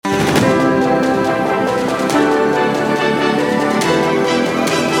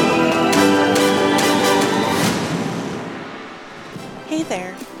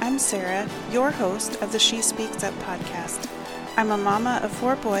I'm Sarah, your host of the She Speaks Up podcast. I'm a mama of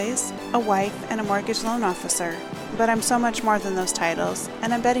 4 boys, a wife, and a mortgage loan officer. But I'm so much more than those titles,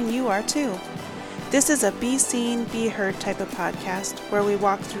 and I'm betting you are too. This is a be seen, be heard type of podcast where we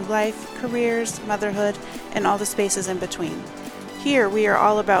walk through life, careers, motherhood, and all the spaces in between. Here we are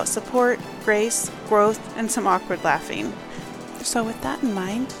all about support, grace, growth, and some awkward laughing. So with that in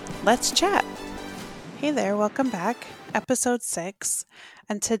mind, let's chat. Hey there, welcome back. Episode 6.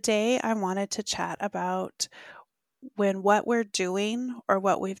 And today I wanted to chat about when what we're doing or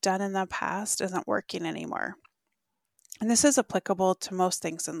what we've done in the past isn't working anymore. And this is applicable to most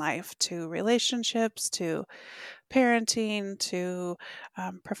things in life, to relationships, to parenting, to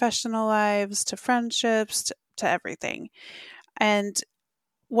professional lives, to friendships, to everything. And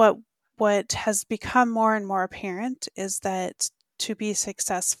what has become more and more apparent is that to be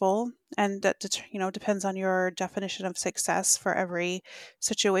successful, and that depends on your definition of success for every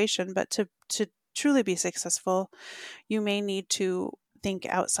situation, but to truly be successful, you may need to think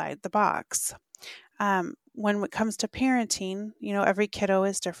outside the box. When it comes to parenting, every kiddo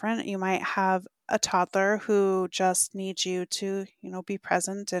is different. You might have a toddler who just needs you to, be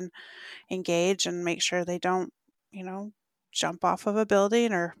present and engage and make sure they don't, jump off of a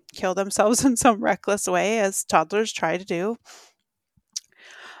building or kill themselves in some reckless way, as toddlers try to do.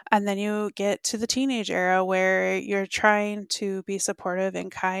 And then you get to the teenage era where you're trying to be supportive and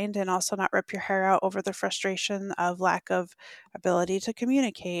kind and also not rip your hair out over the frustration of lack of ability to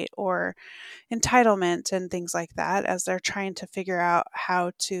communicate or entitlement and things like that, as they're trying to figure out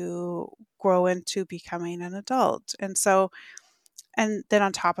how to grow into becoming an adult. And then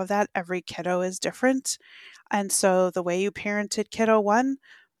on top of that, every kiddo is different. And so the way you parented kiddo 1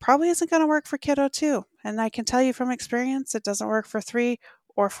 probably isn't going to work for kiddo 2. And I can tell you from experience, it doesn't work for 3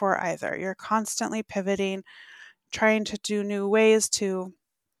 or 4 either. You're constantly pivoting, trying to do new ways to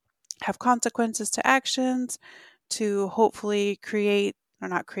have consequences to actions, to hopefully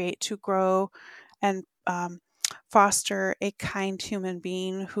to grow and foster a kind human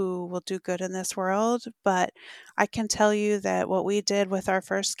being who will do good in this world. But I can tell you that what we did with our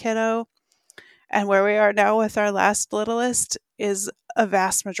first kiddo and where we are now with our last littlest is a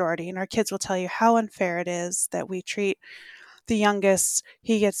vast majority. And our kids will tell you how unfair it is that we treat the youngest.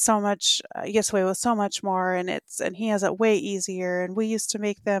 He gets away with so much more, and he has it way easier. And we used to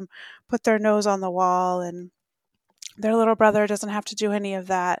make them put their nose on the wall, and their little brother doesn't have to do any of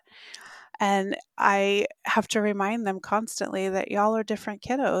that. And I have to remind them constantly that y'all are different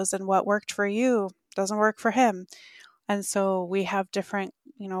kiddos, and what worked for you doesn't work for him. And so we have different,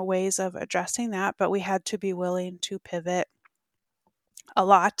 ways of addressing that, but we had to be willing to pivot a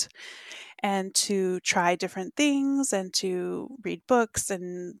lot and to try different things and to read books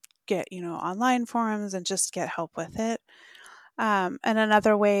and get, online forums and just get help with it. And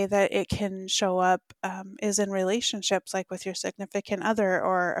another way that it can show up is in relationships, like with your significant other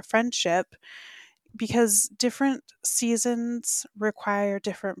or a friendship, because different seasons require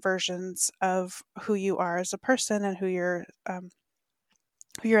different versions of who you are as a person and who you're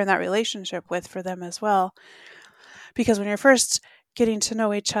in that relationship with for them as well. Because when you're first getting to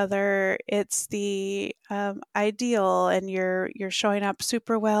know each other, it's the ideal, and you're showing up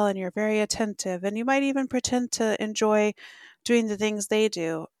super well, and you're very attentive, and you might even pretend to enjoy doing the things they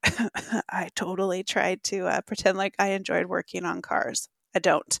do. I totally tried to pretend like I enjoyed working on cars. I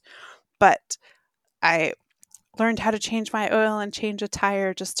don't, but I learned how to change my oil and change a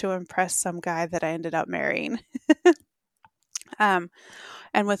tire just to impress some guy that I ended up marrying.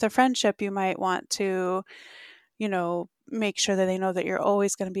 And with a friendship, you might want to, make sure that they know that you're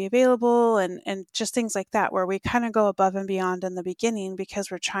always going to be available, and just things like that, where we kind of go above and beyond in the beginning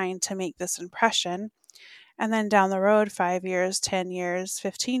because we're trying to make this impression. And then down the road, 5 years, 10 years,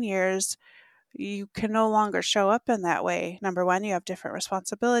 15 years, you can no longer show up in that way. Number one, you have different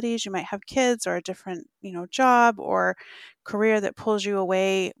responsibilities. You might have kids or a different, job or career that pulls you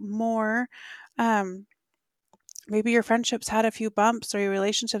away more. Maybe your friendships had a few bumps or your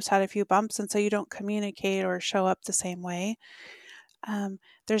relationships had a few bumps, and so you don't communicate or show up the same way.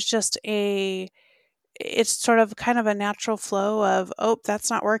 There's just it's sort of kind of a natural flow of, that's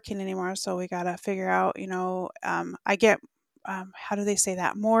not working anymore. So we got to figure out, I get, how do they say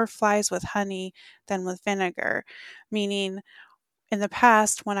that? More flies with honey than with vinegar. Meaning in the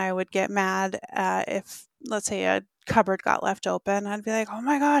past, when I would get mad, if let's say a cupboard got left open, I'd be like, oh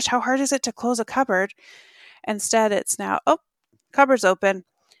my gosh, how hard is it to close a cupboard? Instead, it's now, cupboard's open,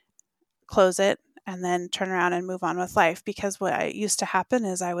 close it, and then turn around and move on with life. Because what used to happen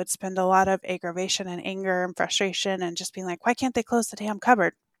is I would spend a lot of aggravation and anger and frustration and just being like, why can't they close the damn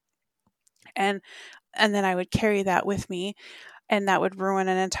cupboard? And then I would carry that with me and that would ruin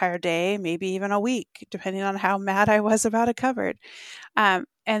an entire day, maybe even a week, depending on how mad I was about a cupboard. And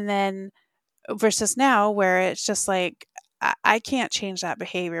then versus now, where it's just like, I can't change that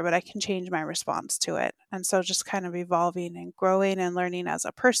behavior, but I can change my response to it. And so just kind of evolving and growing and learning as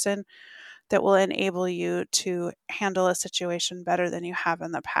a person that will enable you to handle a situation better than you have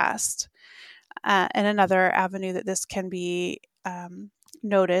in the past. And another avenue that this can be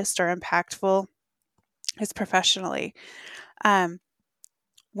noticed or impactful is professionally.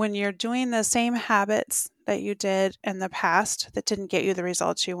 When you're doing the same habits that you did in the past that didn't get you the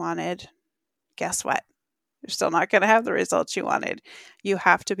results you wanted, guess what? You're still not going to have the results you wanted. You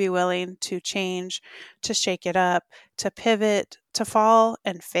have to be willing to change, to shake it up, to pivot, to fall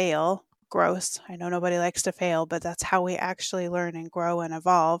and fail. Gross. I know nobody likes to fail, but that's how we actually learn and grow and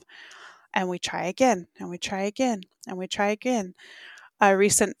evolve. And we try again, and we try again, and we try again. A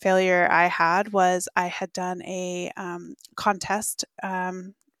recent failure I had was I had done a contest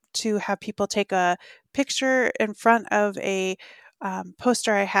to have people take a picture in front of a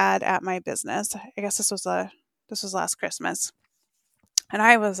poster I had at my business. I guess this was last Christmas. And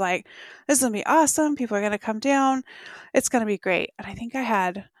I was like, this is going to be awesome. People are going to come down. It's going to be great. And I think I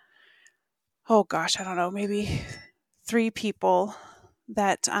had, oh gosh, I don't know, maybe 3 people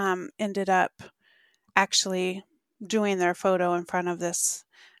that ended up actually doing their photo in front of this,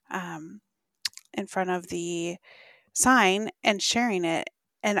 in front of the sign and sharing it.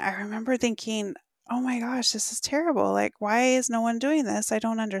 And I remember thinking, oh my gosh, this is terrible. Like, why is no one doing this? I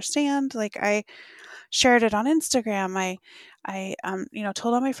don't understand. Like, I shared it on Instagram. I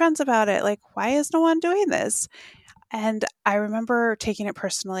told all my friends about it. Like, why is no one doing this? And I remember taking it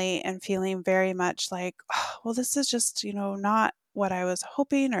personally and feeling very much like, oh, well, this is just, not what I was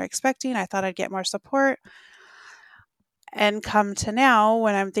hoping or expecting. I thought I'd get more support. And come to now,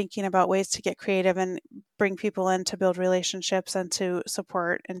 when I'm thinking about ways to get creative and bring people in to build relationships and to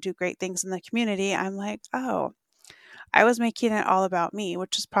support and do great things in the community, I'm like, oh, I was making it all about me,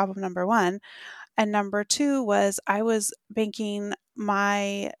 which is problem number 1. And number 2 was I was banking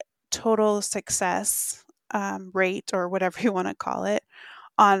my total success rate, or whatever you want to call it,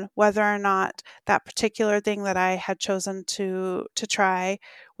 on whether or not that particular thing that I had chosen to try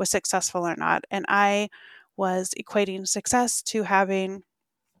was successful or not. And I was equating success to having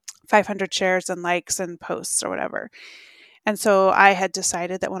 500 shares and likes and posts or whatever. And so I had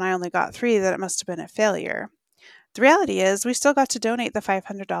decided that when I only got 3, that it must have been a failure. The reality is we still got to donate the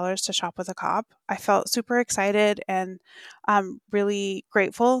 $500 to Shop with a Cop. I felt super excited and really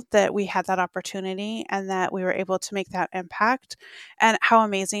grateful that we had that opportunity and that we were able to make that impact. And how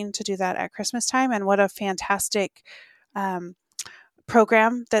amazing to do that at Christmas time, and what a fantastic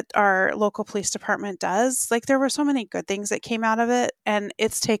program that our local police department does. Like, there were so many good things that came out of it, and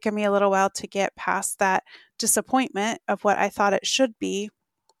it's taken me a little while to get past that disappointment of what I thought it should be,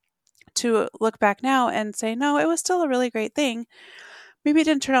 to look back now and say, no, it was still a really great thing. Maybe it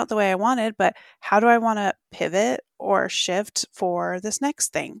didn't turn out the way I wanted, but how do I want to pivot or shift for this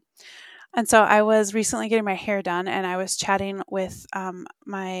next thing? And so I was recently getting my hair done, and I was chatting with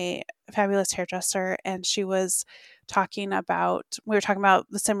my fabulous hairdresser, and we were talking about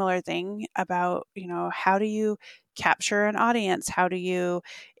the similar thing about, how do you capture an audience? How do you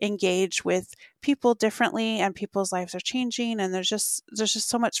engage with people differently? And people's lives are changing, and there's just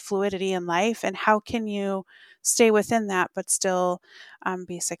so much fluidity in life. And how can you stay within that, but still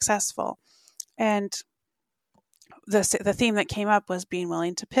be successful? And the theme that came up was being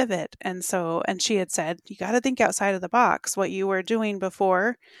willing to pivot. And she had said, you got to think outside of the box. What you were doing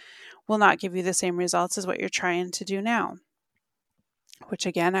before will not give you the same results as what you're trying to do now. Which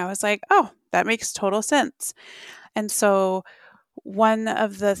again, I was like, oh, that makes total sense. And so one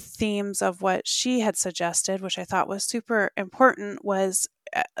of the themes of what she had suggested, which I thought was super important, was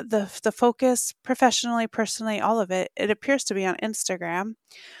the focus professionally, personally, all of it. It appears to be on Instagram.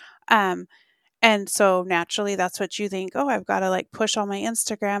 And so naturally, that's what you think, oh, I've got to push all my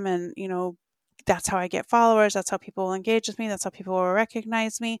Instagram, and, that's how I get followers. That's how people will engage with me. That's how people will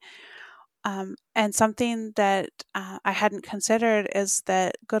recognize me. And something that I hadn't considered is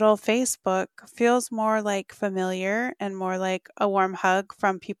that good old Facebook feels more like familiar and more like a warm hug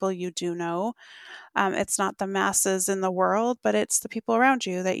from people you do know. It's not the masses in the world, but it's the people around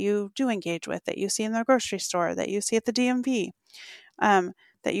you that you do engage with, that you see in the grocery store, that you see at the DMV,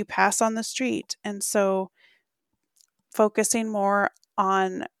 that you pass on the street. And so focusing more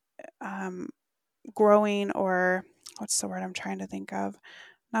on growing, or what's the word I'm trying to think of?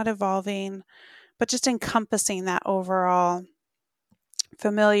 Not evolving, but just encompassing that overall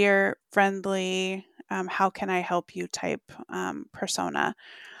familiar, friendly, how can I help you type persona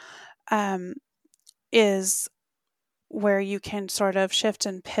is where you can sort of shift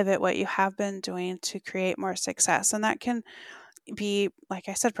and pivot what you have been doing to create more success. And that can be, like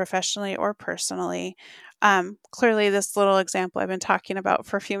I said, professionally or personally. Clearly, this little example I've been talking about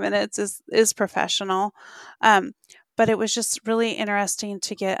for a few minutes is professional. Um, but it was just really interesting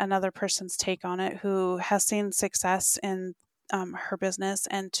to get another person's take on it who has seen success in her business,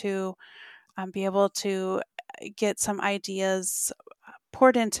 and to be able to get some ideas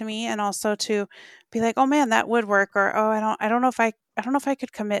poured into me, and also to be like, oh man, that would work, or oh, I don't know if I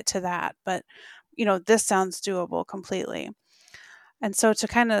could commit to that, but this sounds doable completely. And so to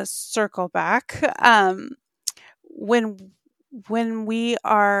kind of circle back, when we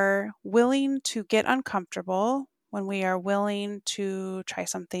are willing to get uncomfortable, when we are willing to try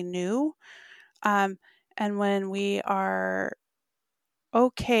something new, um, and when we are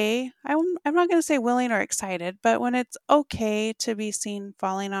okay, I'm not going to say willing or excited, but when it's okay to be seen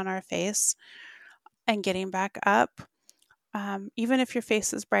falling on our face and getting back up, even if your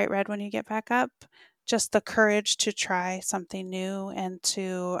face is bright red when you get back up, just the courage to try something new and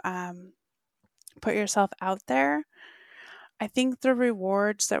to put yourself out there. I think the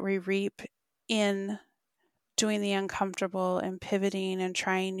rewards that we reap in doing the uncomfortable and pivoting and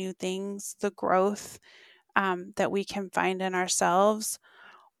trying new things, the growth that we can find in ourselves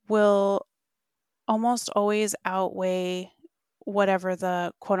will almost always outweigh whatever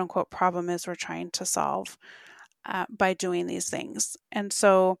the quote unquote problem is we're trying to solve by doing these things. And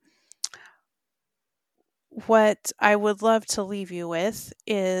so, what I would love to leave you with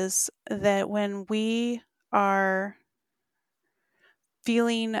is that when we are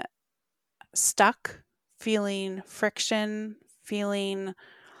feeling stuck, feeling friction, feeling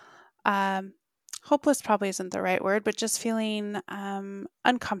hopeless probably isn't the right word, but just feeling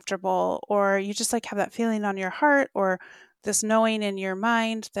uncomfortable, or you just like have that feeling on your heart, or this knowing in your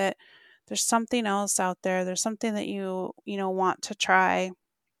mind that there's something else out there, there's something that you want to try,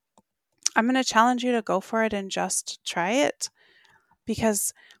 I'm going to challenge you to go for it and just try it.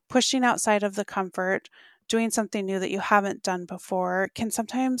 Because pushing outside of the comfort, doing something new that you haven't done before, can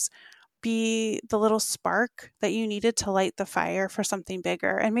sometimes be the little spark that you needed to light the fire for something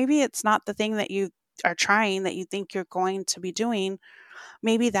bigger. And maybe it's not the thing that you are trying that you think you're going to be doing.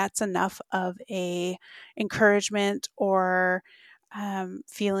 Maybe that's enough of a encouragement, or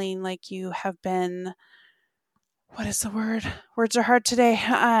feeling like you have been, what is the word? Words are hard today.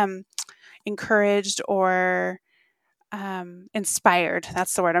 Encouraged, or inspired.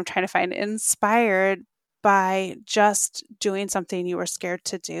 That's the word I'm trying to find. Inspired by just doing something you were scared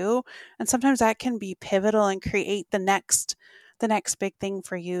to do. And sometimes that can be pivotal and create the next big thing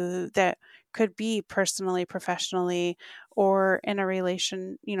for you, that could be personally, professionally, or in a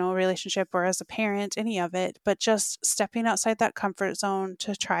relationship, or as a parent, any of it. But just stepping outside that comfort zone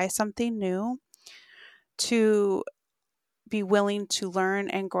to try something new, to be willing to learn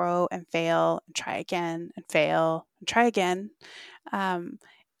and grow and fail and try again and fail and try again.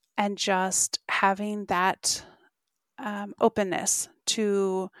 And just having that openness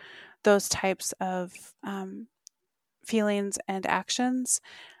to those types of feelings and actions,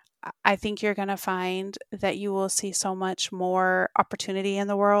 I think you're going to find that you will see so much more opportunity in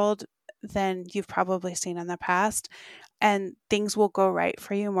the world than you've probably seen in the past. And things will go right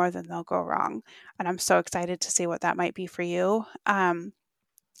for you more than they'll go wrong. And I'm so excited to see what that might be for you. And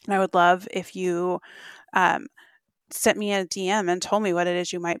I would love if you sent me a DM and told me what it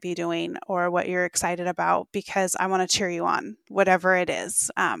is you might be doing or what you're excited about, because I want to cheer you on, whatever it is.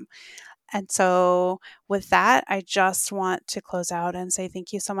 And so with that, I just want to close out and say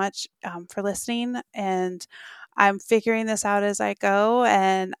thank you so much for listening. And I'm figuring this out as I go,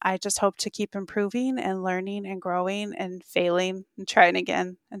 and I just hope to keep improving and learning and growing and failing and trying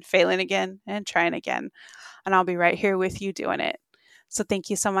again and failing again and trying again. And I'll be right here with you doing it. So thank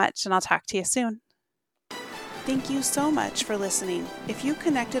you so much, and I'll talk to you soon. Thank you so much for listening. If you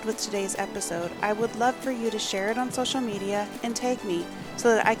connected with today's episode, I would love for you to share it on social media and tag me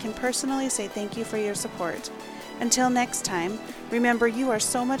so that I can personally say thank you for your support. Until next time, remember, you are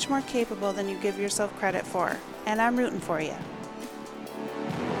so much more capable than you give yourself credit for, and I'm rooting for you.